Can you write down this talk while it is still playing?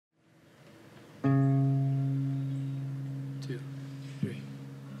2, 3.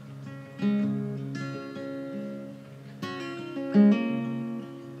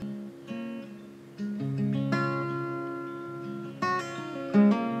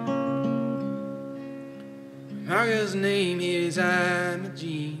 My girl's name is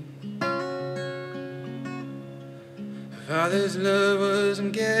Imogene. Her father's love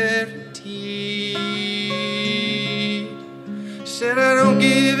wasn't guaranteed. Said I don't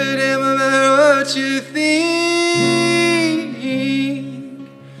give a damn about what you think.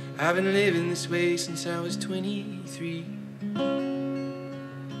 I've been living this way since I was 23.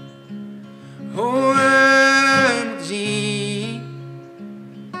 Oh, Imogene,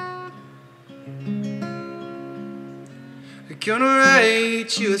 I'm gonna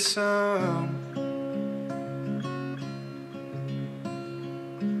write you a song.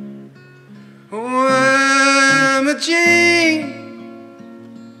 Oh, Imogene,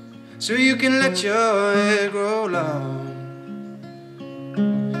 so you can let your hair grow long.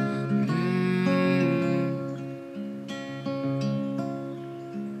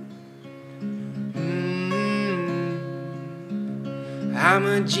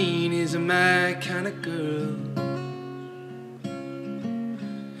 Imogene is my kind of girl.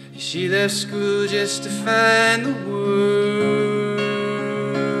 She left school just to find the world.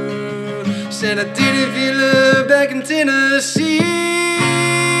 Said I didn't feel love back in Tennessee.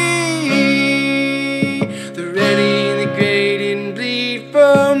 The ready and the great didn't bleed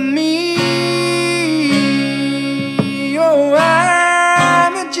for me. Oh,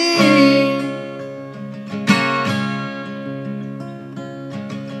 Imogene,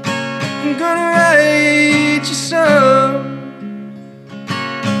 I'm gonna write you some.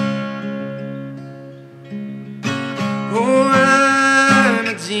 Oh,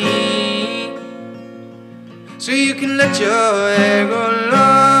 Imogene, so you can let your hair go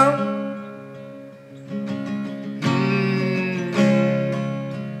long.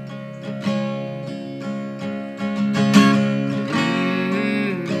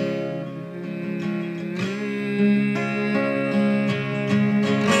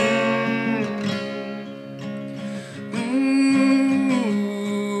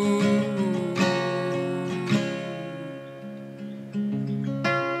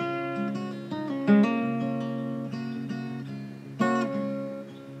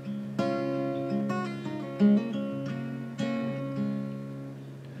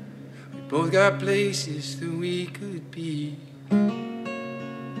 Both got places that we could be,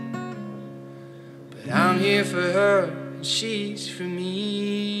 but I'm here for her and she's for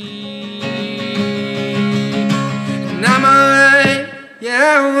me. And I'm alright,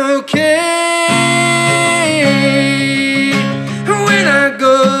 yeah, I'm okay.